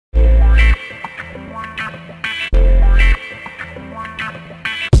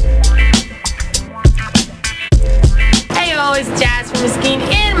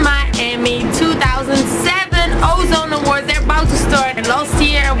York. And last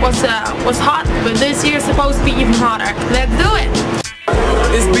year was hot, but this year is supposed to be even hotter. Let's do it.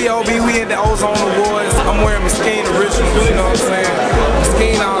 It's B.O.B. We in the Ozone Awards. I'm wearing Miskeen originals, you know what I'm saying?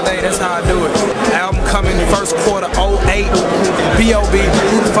 Miskeen all day, that's how I do it. Album coming first quarter 08. B.O.B.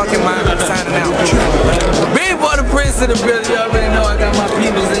 Who the fucking mind? I'm signing out. Big boy the Prince of the building. You already know I got my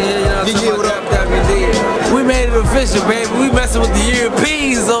peoples in here. You know what I'm saying? We made it official, baby. We messing with the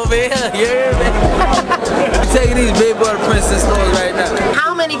Europeans over here. You hear me? I'm taking these Big boy the Prince stores right now.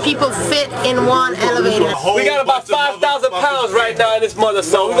 How many people fit in one elevator? We got about 5,000 pounds right now in this mother,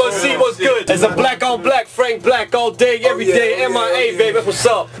 so we're gonna see what's good. It's a black on black, Frank Black all day, every day, MIA, baby. That's what's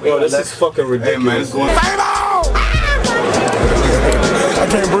up. Yo, this is fucking ridiculous. I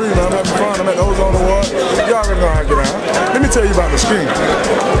can't breathe, man. I'm having fun. I'm at the Ozone Awards. You already know how I get out. Let me tell you about Miskeen.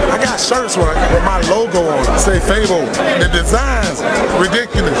 I got shirts with my logo on it. Say Fable. The design's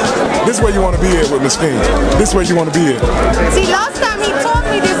ridiculous. This is where you want to be at with Miskeen. This is where you want to be at. See, last time he taught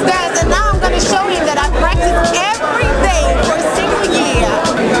me this dance, and now I'm going to show him that I practice every day for a single year.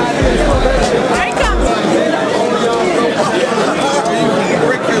 There he comes.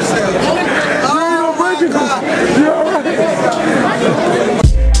 Break yourself. Oh, break it. You all right?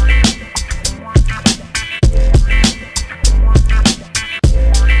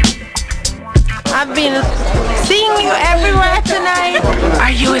 I've been seeing you everywhere tonight. Are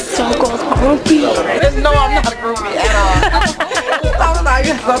you a so-called groupie? No, I'm not a groupie at all. I'm not a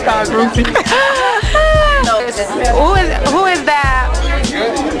groupie. Who is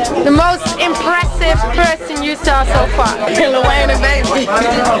the most impressive person you saw so far? Lil Wayne and Baby.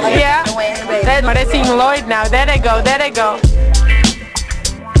 Yeah? They're seeing Lloyd now. There they go, there they go.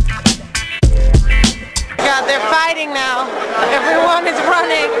 God, they're fighting now. Everyone is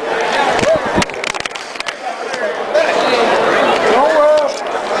running. Don't worry.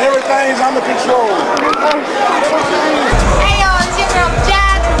 Everything's under control. Hey y'all, it's your girl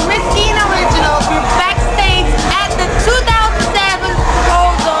Jazz from Miskeen Originals. We're backstage at the 2007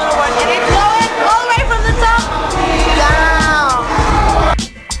 Ozone Award. And it's going all the way from the top down.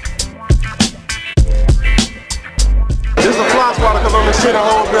 This is a fly swatter because I'm the shit and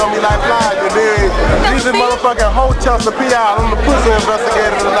hoes on me like flies, you dig? These are motherfucking hotels to PI. I'm the pussy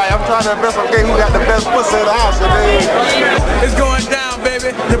investigator tonight. I'm trying to investigate who got the best pussy in the house, you dig? It's going down,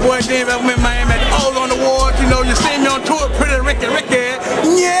 baby. Your boy Dave, I'm in Miami at the Ozone Awards. You know, you see me on tour, Pretty Ricky.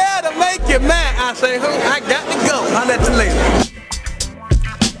 Yeah, to make you mad. I say, who? I got to go. I'll let you later.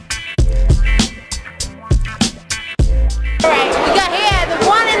 Alright, we got here the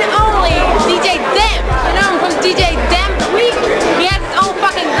one and only DJ Dem. You know him from DJ Dem Week? He has his own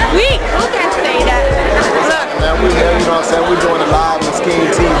fucking week. Who can say that? Look. Man, we here, you know what I'm saying? We're doing it live on Miskeen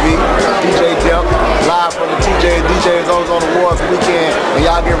TV. DJ Dem, live from the DJ's Ozone Awards weekend. And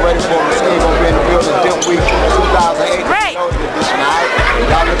y'all get ready for Miskeen gonna be in the building Dem Week 2008. Right. Edition, alright?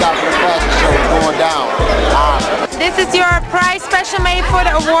 Y'all look out for the fashion show going down. This is your prize special made for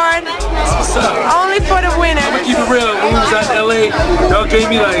the award. What's up? Only for the winner. I'm gonna keep it real. When we was out in LA, y'all gave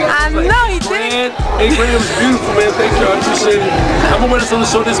me like I know he did. $8 grand. It was beautiful, man. Thank you. I appreciate it. I'm gonna wear this on the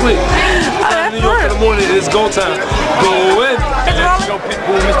show this week. That's New York in the morning. It's go time. Go in. Yo,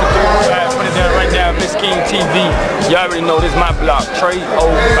 Pitbull, Mr. Put it down right now, Miskeen TV. Y'all already know this is my block, Trey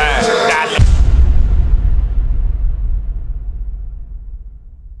 05.